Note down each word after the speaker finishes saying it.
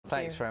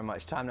Thanks very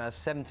much. Time now is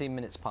 17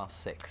 minutes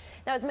past 6.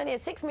 Now, as many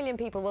as 6 million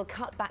people will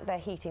cut back their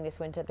heating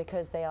this winter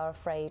because they are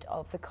afraid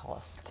of the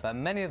cost. But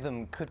many of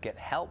them could get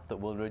help that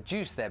will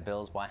reduce their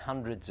bills by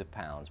hundreds of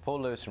pounds.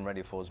 Paul Lewis from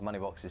R4's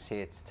Moneybox is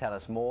here to tell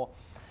us more.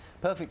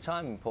 Perfect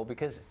timing, Paul,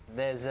 because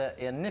there's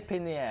a nip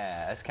in the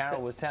air, as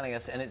Carol was telling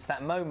us, and it's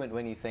that moment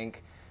when you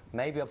think,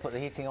 maybe I'll put the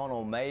heating on,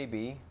 or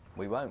maybe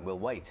we won't, we'll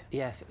wait.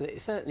 Yes,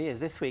 it certainly is.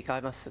 This week, I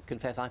must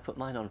confess, I put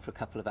mine on for a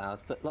couple of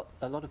hours, but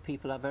a lot of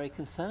people are very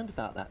concerned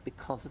about that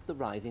because of the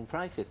rising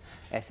prices.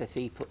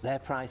 SSE put their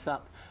price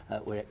up.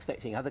 We're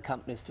expecting other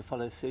companies to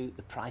follow suit.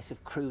 The price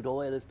of crude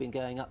oil has been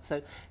going up.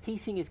 So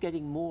heating is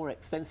getting more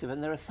expensive,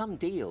 and there are some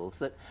deals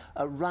that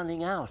are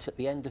running out at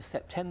the end of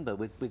September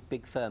with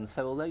big firms.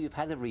 So although you've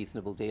had a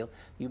reasonable deal,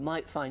 you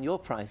might find your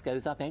price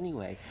goes up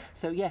anyway.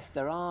 So yes,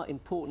 there are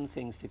important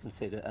things to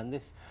consider, and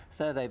this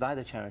survey by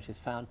the charities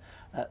found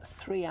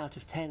 3 out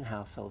of 10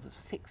 households of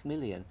 6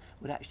 million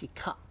would actually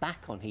cut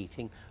back on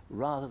heating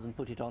rather than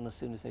put it on as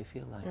soon as they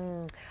feel like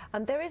it.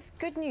 And there is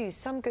good news,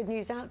 some good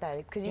news out there,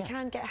 because you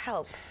can get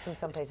help from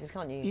some places,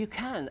 can't you? You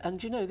can,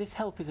 and you know, this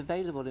help is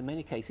available in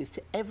many cases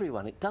to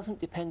everyone. It doesn't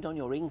depend on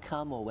your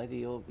income or whether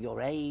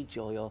your age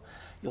or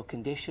your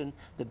condition.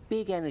 The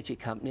big energy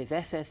companies,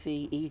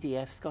 SSE,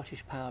 EDF,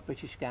 Scottish Power,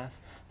 British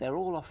Gas, they're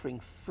all offering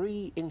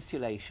free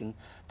insulation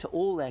to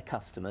all their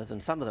customers,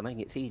 and some of them, I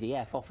think it's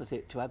EDF, offers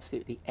it to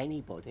absolutely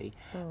anybody.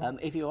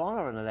 If you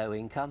are on a low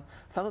income,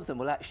 some of them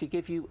will actually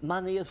give you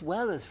money as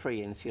well as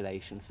free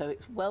insulation. So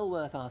it's well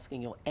worth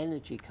asking your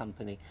energy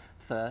company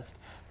first.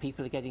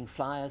 People are getting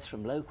flyers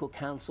from local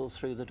councils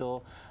through the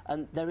door,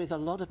 and there is a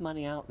lot of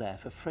money out there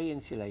for free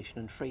insulation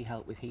and free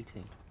help with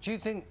heating. Do you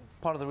think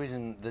part of the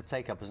reason the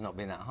take-up has not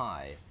been that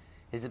high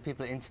is that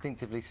people are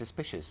instinctively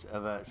suspicious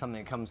of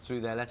something that comes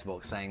through their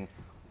letterbox saying,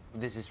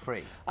 this is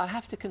free? I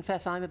have to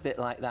confess I'm a bit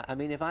like that. I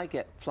mean, if I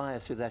get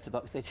flyers through the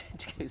letterbox, they tend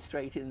to go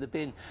straight in the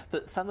bin,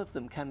 but some of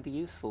them can be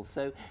useful.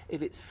 So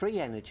if it's free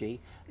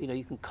energy, you know,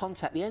 you can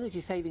contact the Energy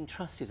Saving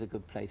Trust is a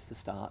good place to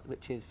start,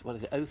 which is, what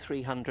is it,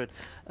 0300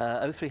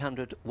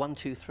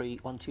 123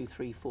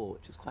 1234,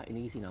 which is quite an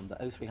easy number,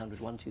 0300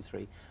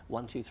 123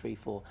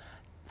 1234.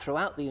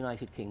 Throughout the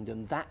United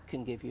Kingdom, that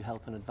can give you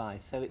help and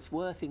advice, so it's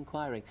worth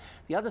inquiring.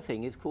 The other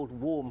thing is called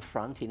Warm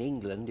Front in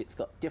England. It's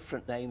got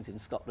different names in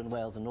Scotland,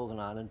 Wales and Northern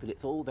Ireland, but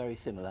it's all very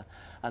similar,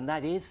 and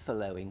that is for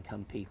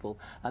low-income people,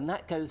 and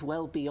that goes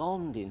well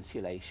beyond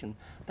insulation.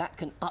 That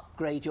can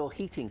upgrade your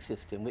heating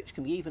system, which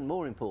can be even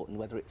more important,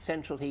 whether it's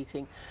central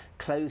heating,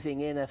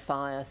 closing in a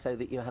fire so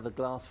that you have a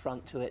glass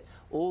front to it,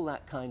 all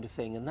that kind of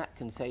thing, and that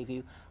can save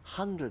you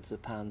hundreds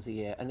of pounds a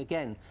year. And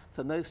again,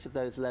 for most of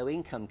those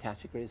low-income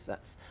categories,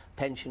 that's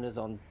pensioners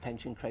on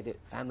pension credit,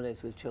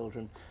 families with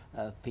children,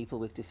 people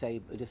with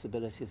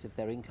disabilities if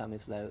their income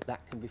is low,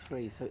 that can be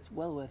free, so it's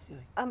well worth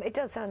doing. It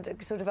does sound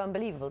sort of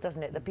unbelievable,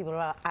 doesn't it, that people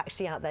are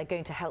actually out there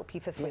going to help you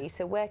for free.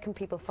 So where can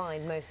people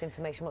find most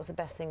information? What's the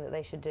best thing that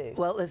they should do?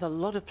 Well, there's a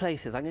lot of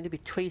places. I'm going to be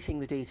tweeting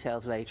the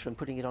details later and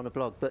putting it on a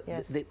blog, but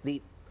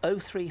the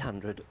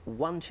 0300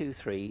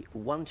 123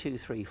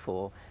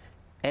 1234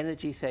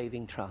 Energy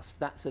Saving Trust,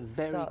 that's a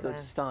very good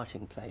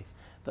starting place.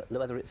 But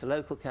whether it's a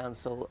local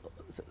council,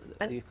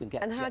 you can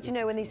get... And how do you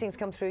know when these things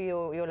come through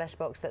your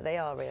letterbox that they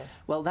are real?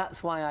 Well,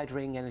 that's why I'd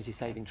ring Energy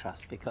Saving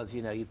Trust, because,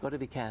 you know, you've got to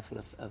be careful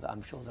of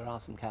I'm sure there are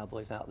some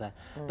cowboys out there,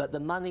 but the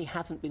money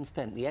hasn't been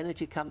spent. The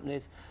energy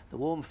companies, the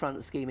Warm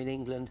Front scheme in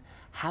England,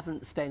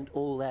 haven't spent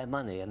all their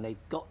money, and they've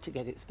got to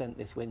get it spent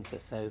this winter,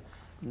 so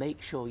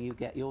make sure you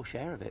get your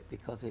share of it,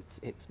 because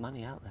it's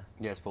money out there.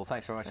 Yes, Paul,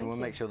 thanks very much, and we'll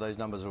make sure those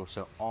numbers are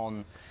also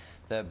on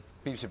the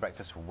BBC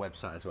Breakfast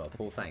website as well.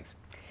 Paul, thanks.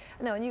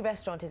 Now, a new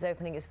restaurant is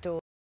opening its doors